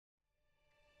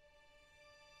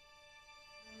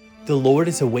The Lord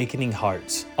is awakening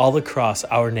hearts all across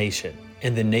our nation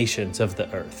and the nations of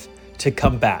the earth to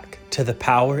come back to the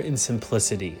power and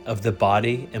simplicity of the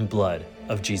body and blood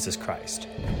of Jesus Christ.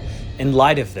 In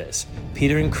light of this,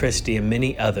 Peter and Christy and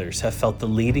many others have felt the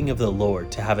leading of the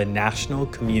Lord to have a national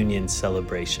communion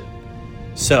celebration.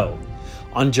 So,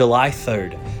 on July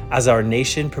 3rd, as our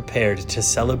nation prepared to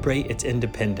celebrate its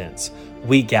independence,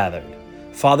 we gathered,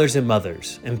 fathers and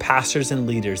mothers, and pastors and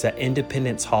leaders at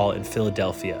Independence Hall in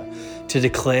Philadelphia, to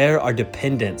declare our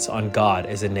dependence on God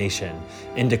as a nation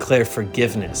and declare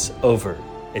forgiveness over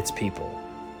its people.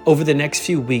 Over the next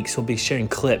few weeks, we'll be sharing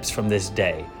clips from this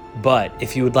day, but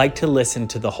if you would like to listen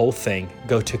to the whole thing,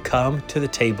 go to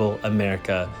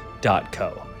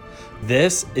cometothetableamerica.co.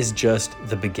 This is just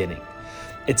the beginning.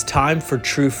 It's time for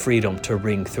true freedom to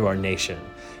ring through our nation.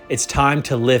 It's time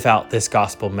to live out this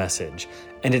gospel message,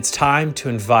 and it's time to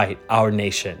invite our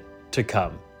nation to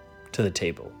come to the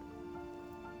table.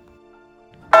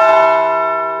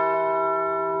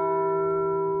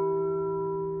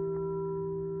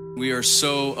 We are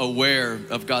so aware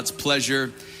of God's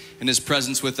pleasure and His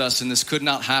presence with us, and this could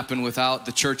not happen without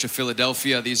the Church of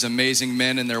Philadelphia, these amazing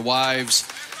men and their wives,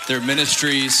 their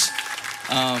ministries.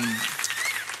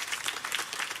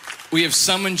 We have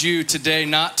summoned you today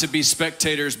not to be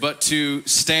spectators, but to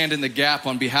stand in the gap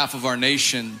on behalf of our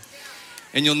nation.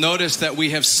 And you'll notice that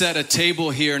we have set a table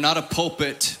here, not a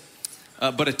pulpit,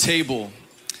 but a table.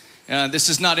 This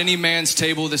is not any man's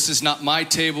table. This is not my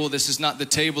table. This is not the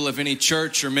table of any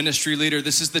church or ministry leader.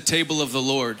 This is the table of the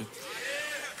Lord.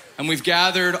 And we've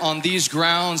gathered on these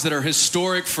grounds that are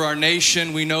historic for our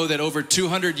nation. We know that over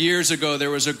 200 years ago,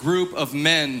 there was a group of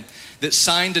men that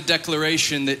signed a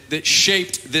declaration that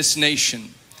shaped this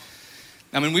nation.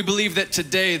 We believe that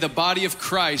today, the body of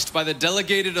Christ, by the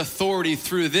delegated authority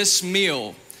through this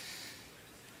meal,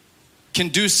 can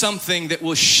do something that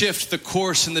will shift the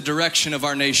course and the direction of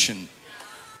our nation.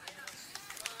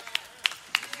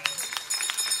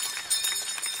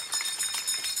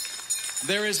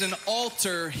 There is an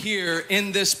altar here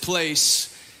in this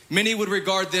place. Many would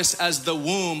regard this as the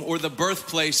womb or the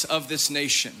birthplace of this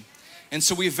nation. And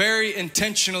so we very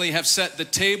intentionally have set the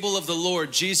table of the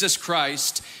Lord Jesus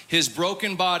Christ, His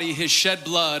broken body, His shed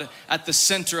blood at the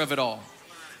center of it all.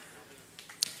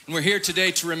 And we're here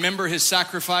today to remember His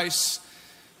sacrifice,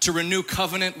 to renew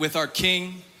covenant with our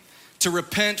King, to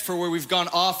repent for where we've gone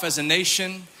off as a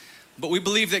nation. But we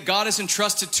believe that God has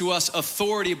entrusted to us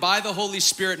authority by the Holy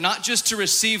Spirit, not just to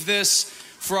receive this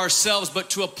for ourselves, but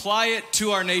to apply it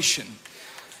to our nation.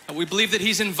 We believe that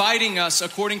He's inviting us,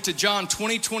 according to John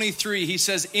 20:23, He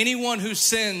says, anyone who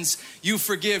sins you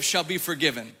forgive shall be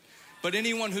forgiven. But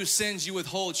anyone who sins you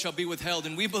withhold shall be withheld.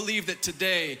 And we believe that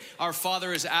today our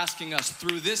Father is asking us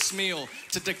through this meal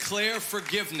to declare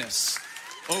forgiveness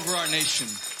over our nation.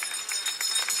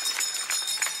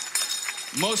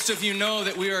 Most of you know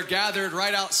that we are gathered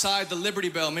right outside the Liberty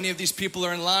Bell. Many of these people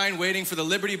are in line waiting for the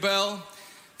Liberty Bell.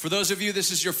 For those of you,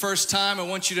 this is your first time, I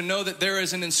want you to know that there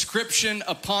is an inscription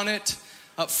upon it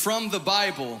from the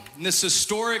Bible, and this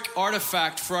historic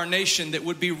artifact for our nation that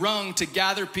would be rung to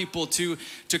gather people to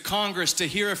Congress to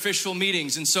hear official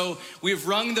meetings. And so we have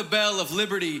rung the bell of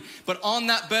liberty, but on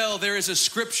that bell there is a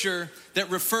scripture that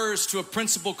refers to a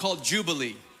principle called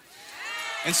Jubilee.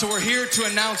 And so we're here to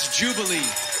announce Jubilee.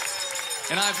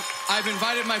 And I've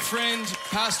invited my friend,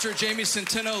 Pastor Jamie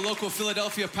Centeno, local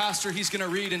Philadelphia pastor. He's going to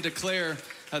read and declare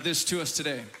this to us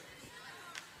today.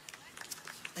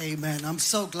 Amen. I'm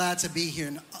so glad to be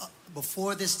here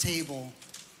before this table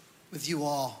with you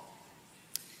all.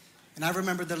 And I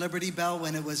remember the Liberty Bell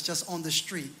when it was just on the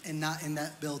street and not in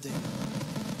that building.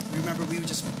 Remember, we would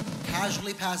just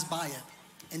casually pass by it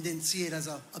and didn't see it as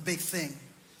a big thing.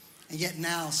 And yet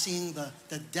now seeing the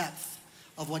depth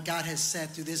of what God has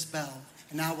said through this bell.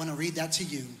 And now I want to read that to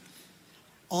you.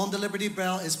 On the Liberty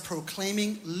Bell is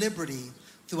proclaiming liberty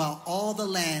throughout all the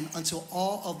land unto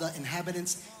all of the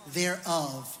inhabitants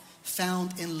thereof,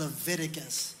 found in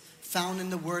Leviticus, found in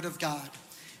the Word of God.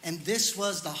 And this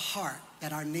was the heart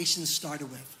that our nation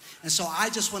started with. And so I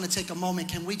just want to take a moment.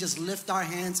 Can we just lift our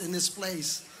hands in this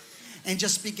place and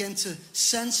just begin to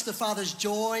sense the Father's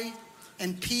joy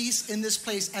and peace in this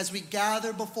place as we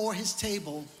gather before His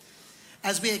table,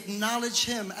 as we acknowledge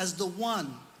Him as the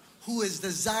one who is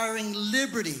desiring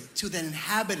liberty to the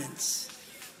inhabitants,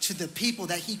 to the people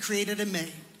that He created and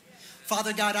made.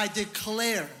 Father God, I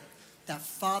declare that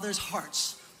fathers'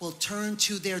 hearts will turn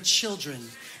to their children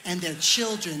and their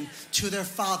children to their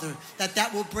father,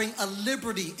 that will bring a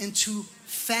liberty into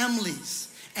families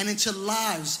and into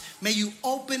lives. May you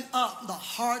open up the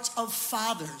hearts of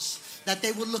fathers, that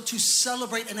they will look to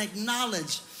celebrate and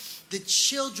acknowledge the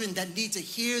children that need to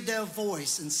hear their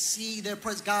voice and see their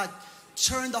presence. God,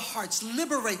 turn the hearts,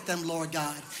 liberate them, Lord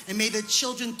God. And may the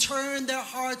children turn their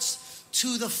hearts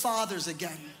to the fathers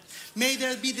again. May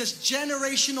there be this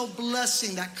generational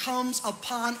blessing that comes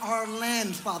upon our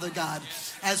land, Father God,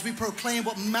 as we proclaim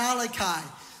what Malachi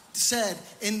said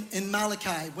in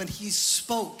Malachi when he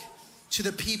spoke to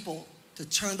the people to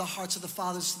turn the hearts of the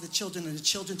fathers to the children and the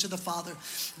children to the father.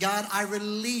 God, I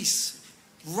release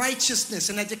righteousness,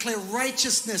 and I declare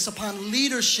righteousness upon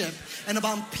leadership and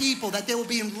upon people, that they will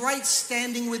be in right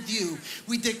standing with you.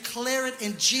 We declare it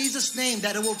in Jesus' name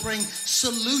that it will bring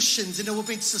solutions and it will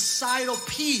bring societal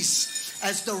peace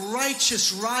as the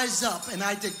righteous rise up. And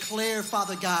I declare,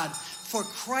 Father God, for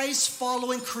Christ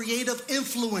following creative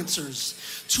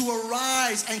influencers to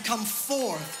arise and come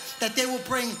forth, that they will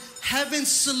bring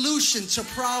heaven's solution to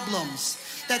problems,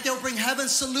 that they'll bring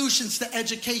heaven's solutions to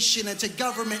education and to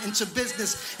government and to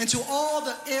business and to all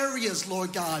the areas,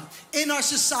 Lord God, in our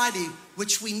society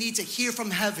which we need to hear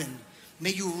from heaven.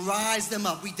 May you rise them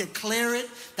up. We declare it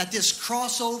that this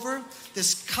crossover,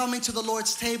 this coming to the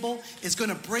Lord's table is going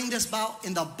to bring this about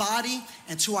in the body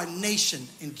and to our nation.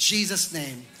 In Jesus'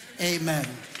 name, amen.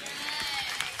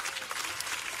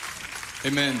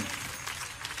 Amen.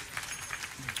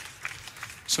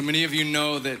 So many of you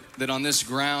know that on this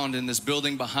ground, in this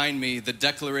building behind me, the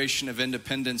Declaration of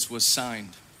Independence was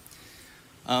signed.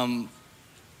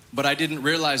 But I didn't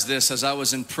realize this as I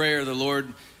was in prayer, the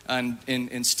Lord, and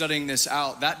in studying this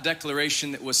out, that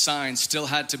declaration that was signed still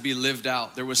had to be lived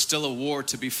out. There was still a war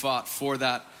to be fought for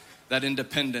that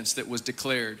independence that was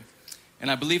declared.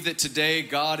 And I believe that today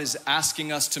God is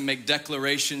asking us to make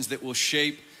declarations that will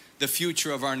shape the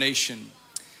future of our nation.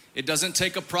 It doesn't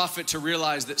take a prophet to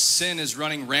realize that sin is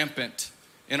running rampant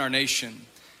in our nation.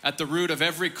 At the root of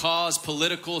every cause,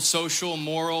 political, social,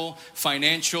 moral,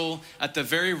 financial, at the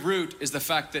very root is the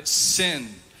fact that sin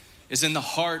is in the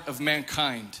heart of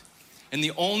mankind. And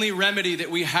the only remedy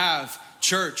that we have,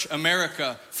 church,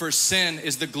 America, for sin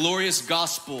is the glorious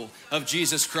gospel of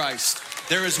Jesus Christ.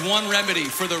 There is one remedy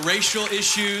for the racial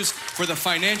issues, for the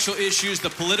financial issues, the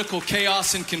political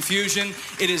chaos and confusion.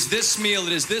 It is this meal,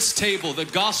 it is this table, the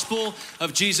gospel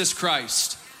of Jesus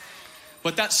Christ.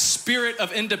 But that spirit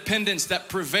of independence that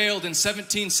prevailed in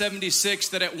 1776,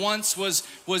 that at once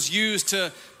was used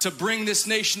to bring this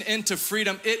nation into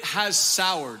freedom, it has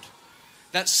soured.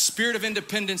 That spirit of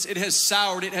independence, it has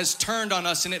soured, it has turned on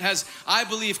us, and it has, I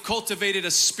believe, cultivated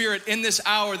a spirit in this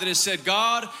hour that has said,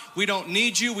 God, we don't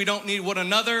need you, we don't need one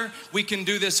another, we can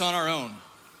do this on our own.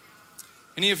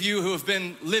 Any of you who have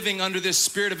been living under this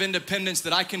spirit of independence,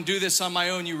 that I can do this on my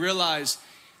own, you realize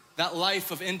that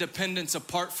life of independence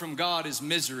apart from God is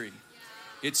misery.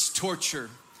 It's torture,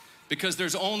 because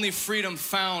there's only freedom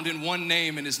found in one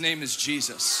name, and his name is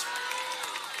Jesus.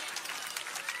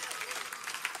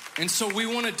 And so we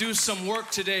want to do some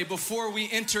work today before we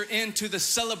enter into the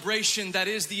celebration that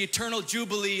is the eternal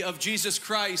jubilee of Jesus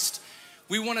Christ.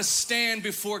 We want to stand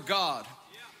before God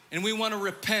and we want to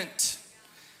repent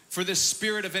for this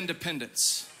spirit of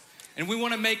independence. And we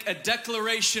want to make a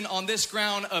declaration on this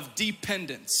ground of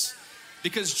dependence.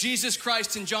 Because Jesus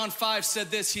Christ in John 5 said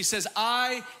this, he says,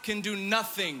 I can do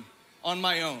nothing on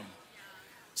my own.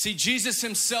 See, Jesus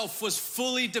himself was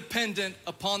fully dependent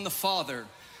upon the Father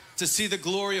to see the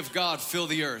glory of God fill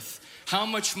the earth. How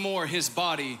much more his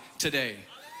body today?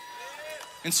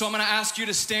 And so I'm going to ask you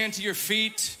to stand to your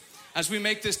feet as we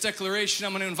make this declaration.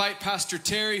 I'm going to invite Pastor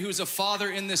Terry, who's a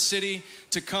father in this city,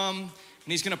 to come, and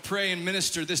he's going to pray and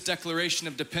minister this declaration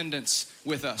of dependence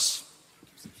with us.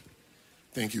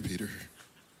 Thank you, Peter.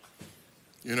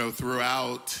 You know,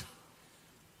 throughout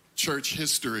church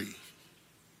history,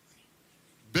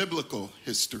 biblical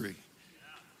history,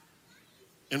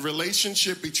 in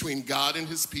relationship between God and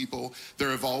his people, there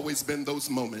have always been those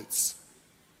moments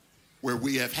where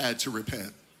we have had to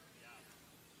repent.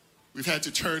 We've had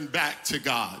to turn back to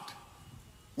God.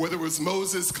 Whether it was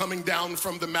Moses coming down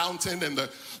from the mountain and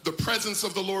the presence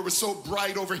of the Lord was so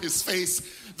bright over his face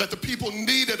that the people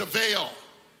needed a veil.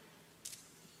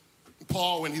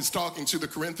 Paul, when he's talking to the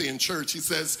Corinthian church, he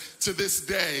says, to this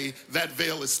day, that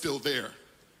veil is still there.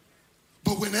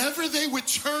 But whenever they would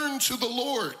turn to the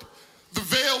Lord, the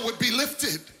veil would be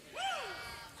lifted.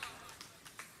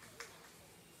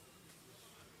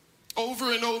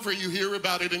 Over and over you hear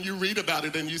about it and you read about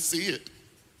it and you see it.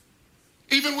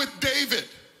 Even with David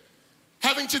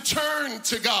having to turn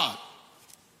to God.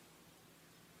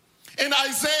 In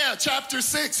Isaiah chapter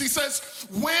 6, he says,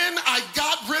 when I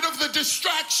got rid of the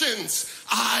distractions,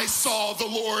 I saw the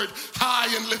Lord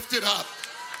high and lifted up.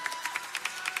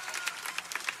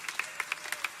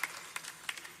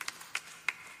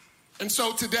 And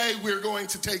so today we're going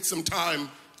to take some time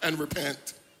and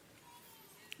repent.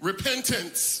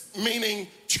 Repentance meaning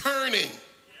turning.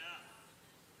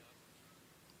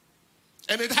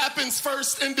 And it happens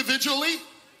first individually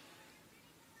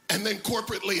and then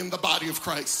corporately in the body of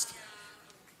Christ.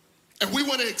 And we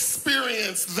want to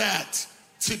experience that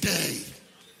today.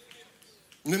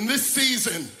 And in this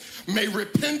season, may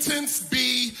repentance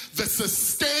be the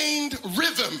sustained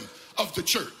rhythm of the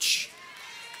church.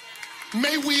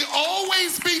 May we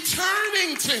always be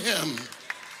turning to him,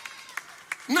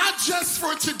 not just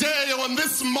for today on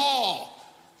this mall,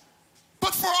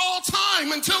 but for all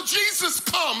time until Jesus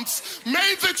comes.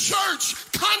 May the church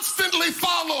constantly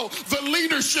follow the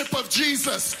leadership of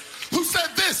Jesus, who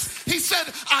said this. He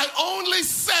said, I only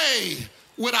say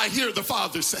what I hear the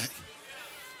Father say,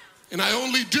 and I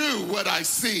only do what I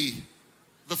see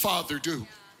the Father do.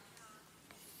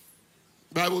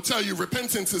 But I will tell you,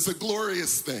 repentance is a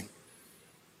glorious thing.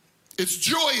 It's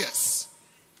joyous.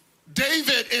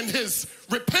 David, in his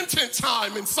repentant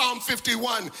time in Psalm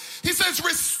 51, he says,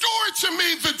 restore to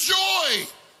me the joy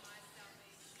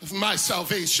of my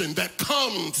salvation that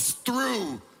comes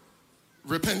through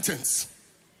repentance.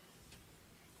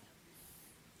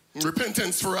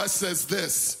 Repentance for us says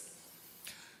this: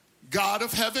 God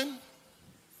of heaven,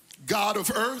 God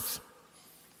of earth,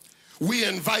 we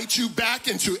invite you back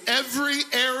into every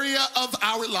area of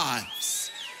our lives.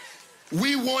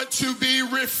 We want to be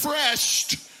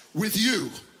refreshed with you.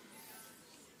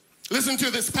 Listen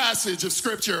to this passage of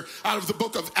scripture out of the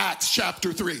book of Acts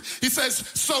chapter 3. He says,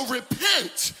 so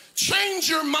repent, change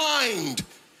your mind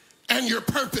and your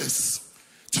purpose.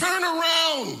 Turn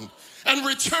around and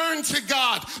return to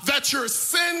God, that your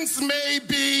sins may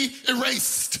be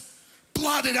erased,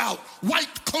 blotted out,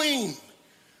 wiped clean,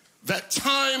 that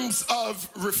times of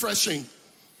refreshing,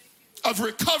 of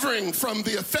recovering from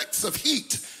the effects of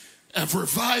heat, of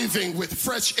reviving with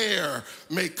fresh air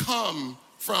may come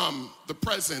from the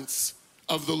presence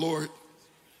of the Lord.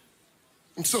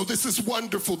 And so this is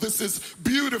wonderful, this is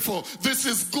beautiful, this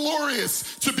is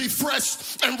glorious to be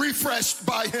fresh and refreshed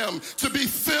by him, to be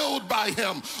filled by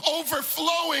him,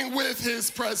 overflowing with his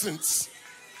presence.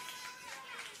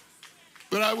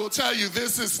 But I will tell you,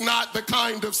 this is not the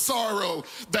kind of sorrow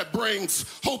that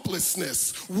brings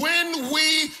hopelessness. When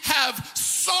we have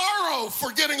sorrow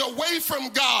for getting away from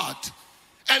God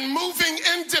and moving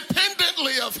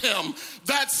independently of him,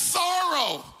 that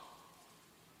sorrow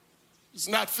is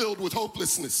not filled with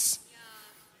hopelessness.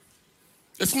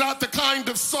 It's not the kind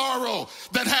of sorrow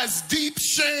that has deep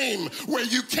shame where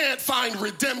you can't find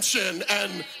redemption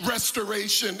and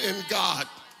restoration in God.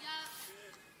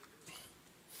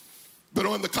 But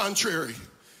on the contrary,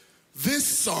 this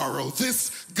sorrow,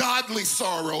 this godly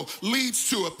sorrow, leads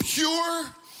to a pure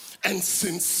and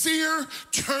sincere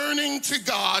turning to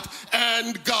God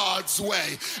and God's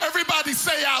way. Everybody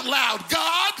say out loud,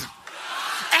 God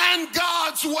and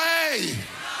God's way.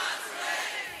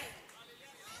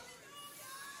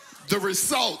 The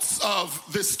results of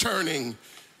this turning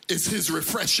is his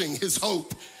refreshing, his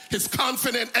hope, his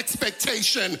confident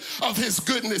expectation of his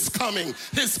goodness coming,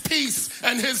 his peace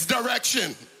and his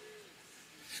direction.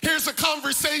 Here's a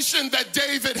conversation that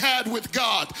David had with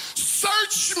God.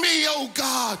 Search me, O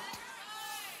God.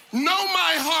 Know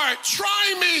my heart.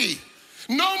 Try me.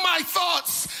 Know my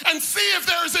thoughts and see if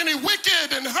there is any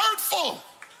wicked and hurtful,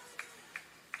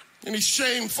 any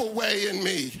shameful way in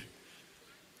me.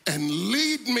 And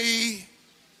lead me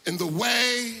in the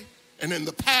way and in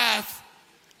the path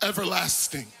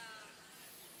everlasting.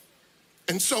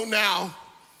 And so now,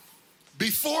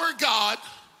 before God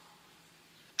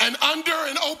and under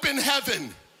an open heaven,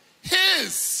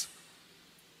 his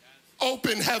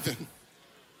open heaven,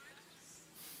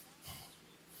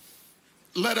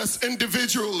 let us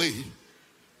individually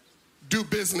do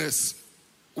business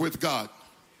with God.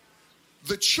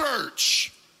 The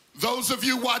church, those of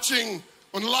you watching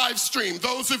on live stream,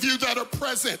 those of you that are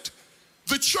present,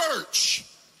 the church,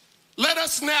 let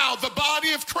us now, the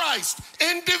body of Christ,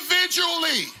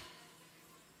 individually,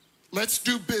 let's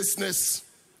do business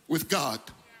with God.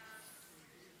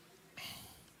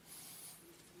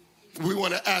 We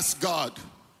want to ask God,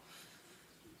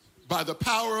 by the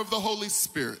power of the Holy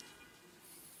Spirit,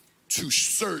 to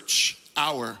search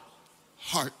our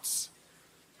hearts.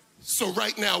 So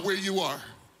right now, where you are,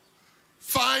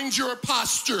 find your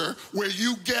posture where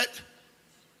you get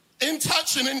in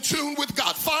touch and in tune with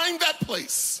God. Find that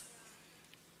place.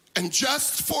 And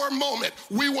just for a moment,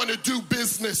 we want to do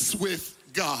business with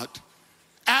God,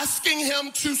 asking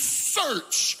him to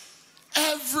search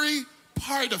every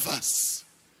part of us.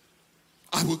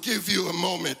 I will give you a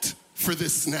moment for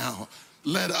this now.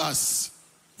 Let us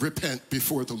repent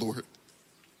before the Lord.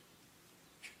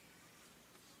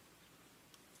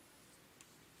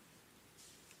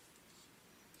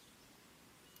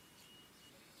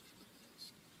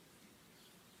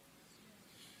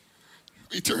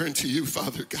 We turn to you,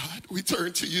 Father God. We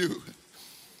turn to you.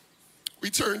 We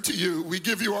turn to you. We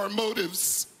give you our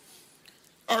motives,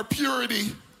 our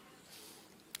purity.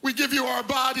 We give you our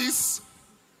bodies.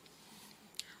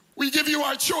 We give you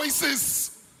our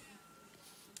choices.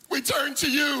 We turn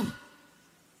to you.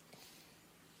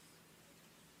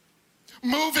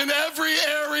 Move in every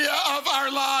area of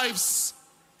our lives.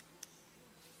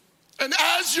 And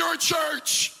as your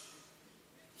church,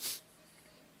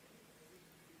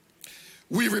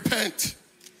 we repent.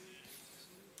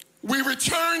 We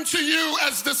return to you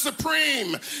as the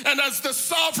supreme and as the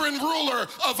sovereign ruler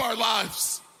of our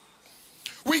lives.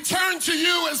 We turn to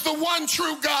you as the one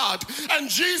true God and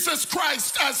Jesus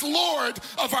Christ as Lord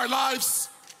of our lives.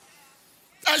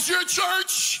 As your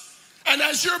church and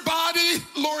as your body,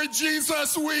 Lord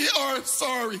Jesus, we are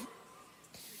sorry.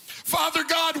 Father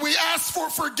God, we ask for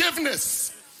forgiveness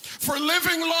for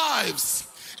living lives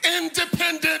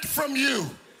independent from you.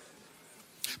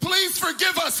 Please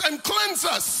forgive us and cleanse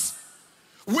us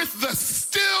with the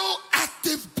still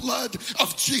active blood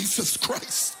of Jesus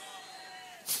Christ.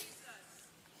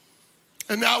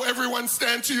 And now everyone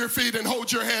stand to your feet and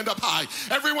hold your hand up high.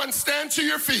 Everyone stand to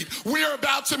your feet. We are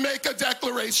about to make a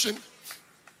declaration.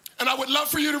 And I would love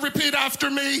for you to repeat after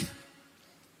me.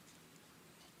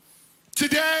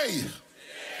 Today,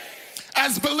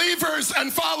 as believers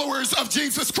and followers of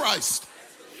Jesus Christ,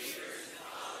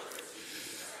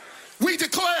 we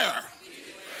declare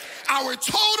our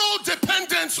total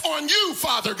dependence on you,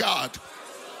 Father God.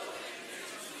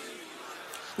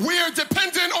 We are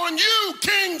dependent on you,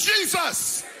 King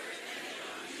Jesus.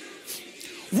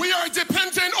 We are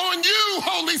dependent on you,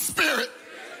 Holy Spirit.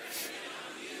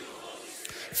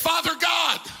 Father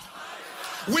God,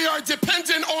 we are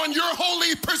dependent on your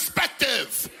holy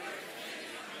perspective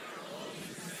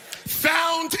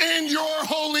found in your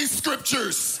holy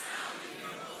scriptures.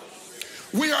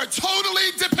 We are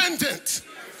totally dependent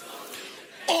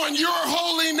on your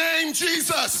holy name,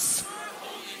 Jesus,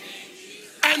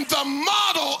 and the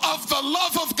model of the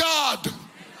love of God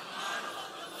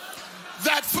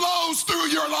that flows through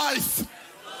your life.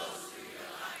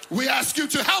 We ask you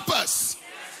to help us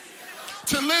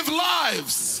to live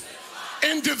lives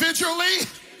individually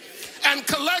and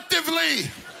collectively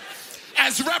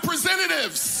as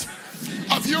representatives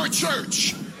of your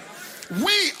church.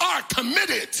 We are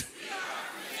committed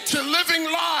to living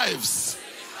lives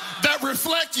that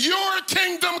reflect your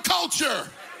kingdom culture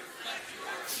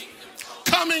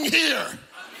coming here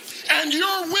and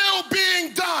your will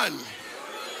being done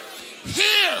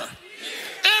here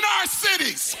in our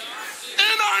cities,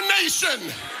 in our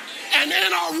nation, and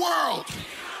in our world.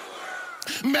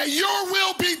 May your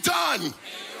will be done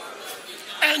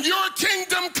and your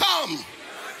kingdom come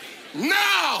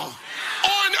now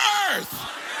on earth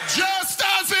just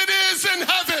as it is in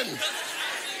heaven.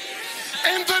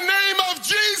 In the name of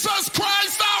Jesus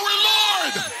Christ our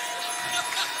Lord,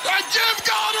 I give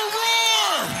God a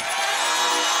roar.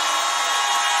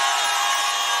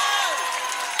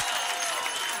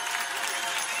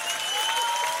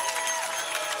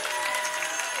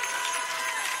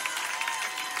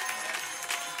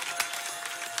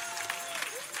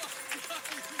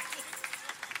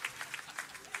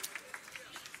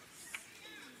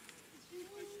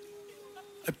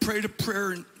 I prayed a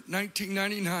prayer in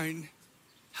 1999.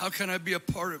 How can I be a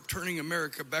part of turning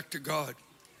America back to God?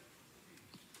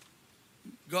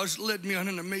 God's led me on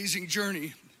an amazing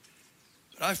journey.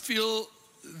 But I feel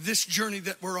this journey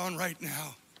that we're on right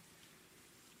now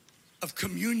of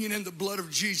communion in the blood of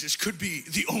Jesus could be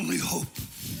the only hope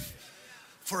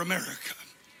for America.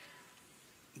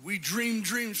 We dreamed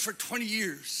dreams for 20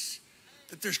 years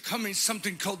that there's coming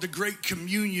something called the Great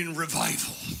Communion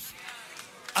Revival.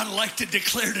 I'd like to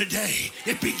declare today,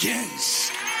 it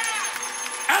begins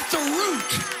at the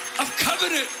root of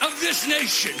covenant of this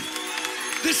nation,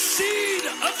 the seed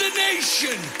of the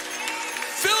nation,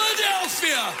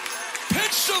 Philadelphia,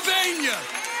 Pennsylvania,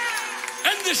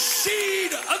 and the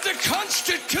seed of the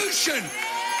Constitution,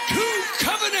 two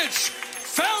covenants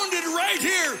founded right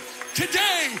here.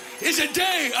 Today is a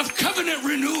day of covenant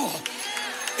renewal.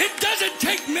 It doesn't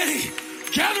take many.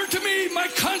 Gather to me, my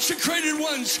consecrated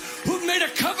ones who've made a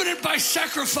covenant by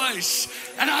sacrifice,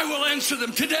 and I will answer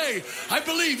them. Today, I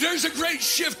believe there's a great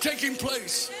shift taking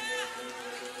place.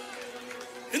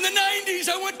 In the 90s,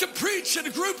 I went to preach at a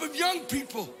group of young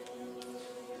people.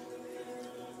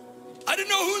 I didn't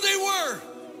know who they were.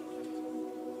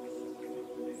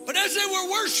 But as they were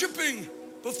worshiping,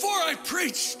 before I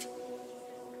preached,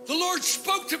 the Lord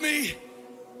spoke to me,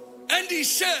 and he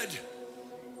said,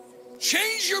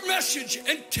 change your message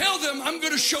and tell them I'm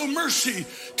going to show mercy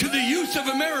to the youth of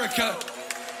America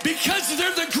because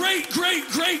they're the great, great,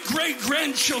 great, great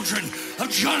grandchildren of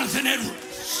Jonathan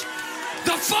Edwards.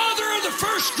 The father of the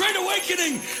first Great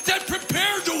Awakening that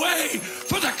prepared the way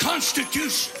for the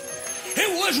Constitution. It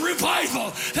was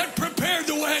revival that prepared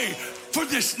the way for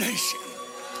this nation.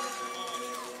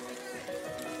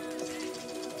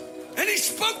 And he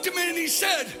spoke to me and he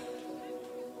said,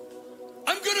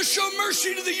 I'm going to show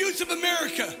mercy to the youth of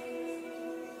America.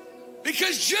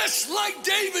 Because just like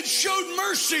David showed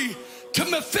mercy to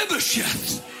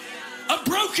Mephibosheth, a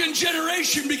broken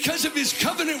generation because of his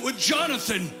covenant with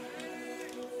Jonathan,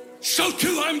 so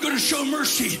too I'm going to show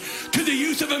mercy to the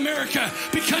youth of America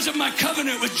because of my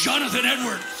covenant with Jonathan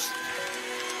Edwards.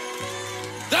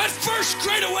 That first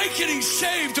Great Awakening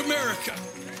saved America.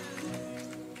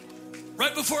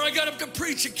 Right before I got up to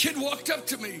preach, a kid walked up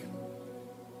to me.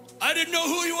 I didn't know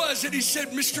who he was, and he said,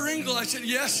 Mr. Engel. I said,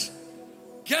 yes.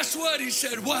 Guess what? He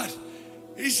said, what?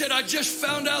 He said, I just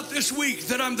found out this week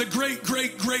that I'm the great,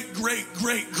 great, great, great,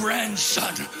 great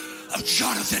grandson of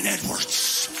Jonathan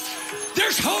Edwards.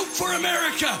 There's hope for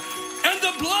America, and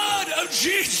the blood of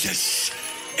Jesus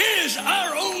is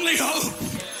our only hope.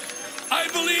 I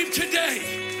believe today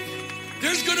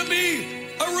there's going to be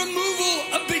a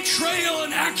removal of betrayal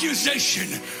and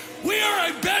accusation. We are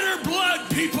a better blood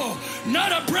people,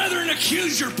 not a brethren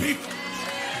accuser people.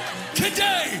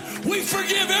 Today, we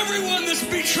forgive everyone that's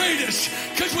betrayed us,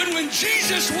 because when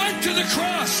Jesus went to the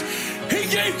cross, he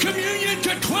gave communion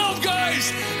to 12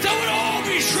 guys that would all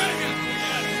betray him.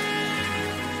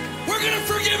 We're going to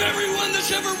forgive everyone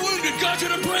that's ever wounded. God's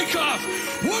going to break off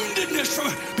woundedness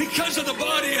because of the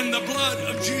body and the blood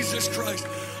of Jesus Christ.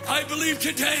 I believe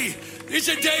today is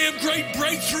a day of great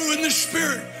breakthrough in the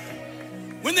Spirit.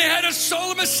 When they had a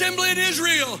solemn assembly in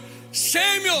Israel,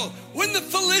 Samuel, when the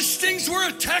Philistines were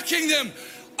attacking them,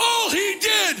 all he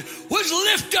did was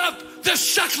lift up the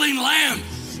suckling lamb.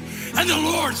 And the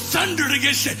Lord thundered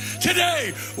against it.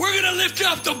 Today, we're going to lift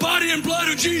up the body and blood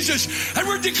of Jesus. And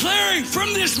we're declaring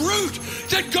from this root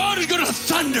that God is going to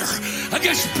thunder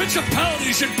against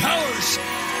principalities and powers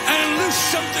and loose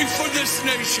something for this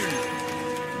nation.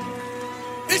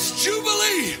 It's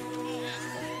Jubilee.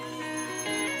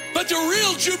 But the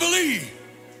real Jubilee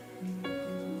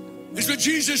is what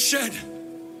Jesus said.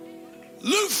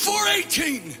 Luke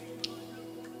 4:18.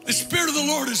 The Spirit of the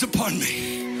Lord is upon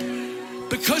me,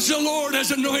 because the Lord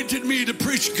has anointed me to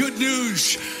preach good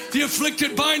news. The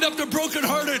afflicted, bind up the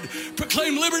brokenhearted,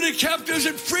 proclaim liberty to captives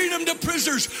and freedom to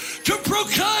prisoners, to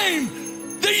proclaim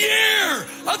the year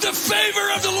of the favor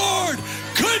of the Lord.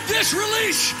 Could this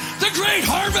release the great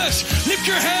harvest? Lift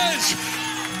your heads.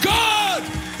 God,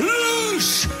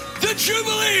 loose the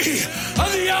jubilee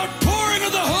of the outpouring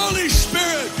of the Holy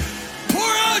Spirit.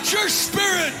 Pour out your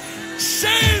Spirit.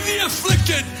 Save the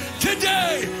afflicted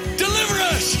today. Deliver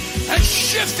us and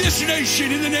shift this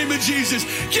nation in the name of Jesus.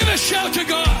 Give a shout to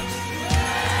God.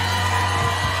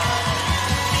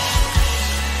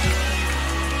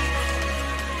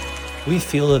 We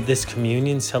feel that this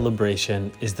communion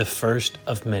celebration is the first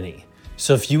of many.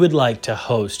 So if you would like to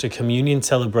host a communion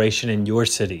celebration in your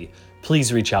city,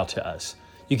 please reach out to us.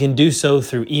 You can do so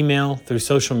through email, through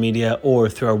social media, or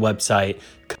through our website,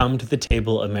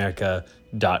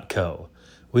 cometothetableamerica.co.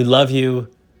 We love you.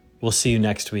 We'll see you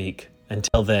next week.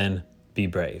 Until then, be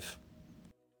brave.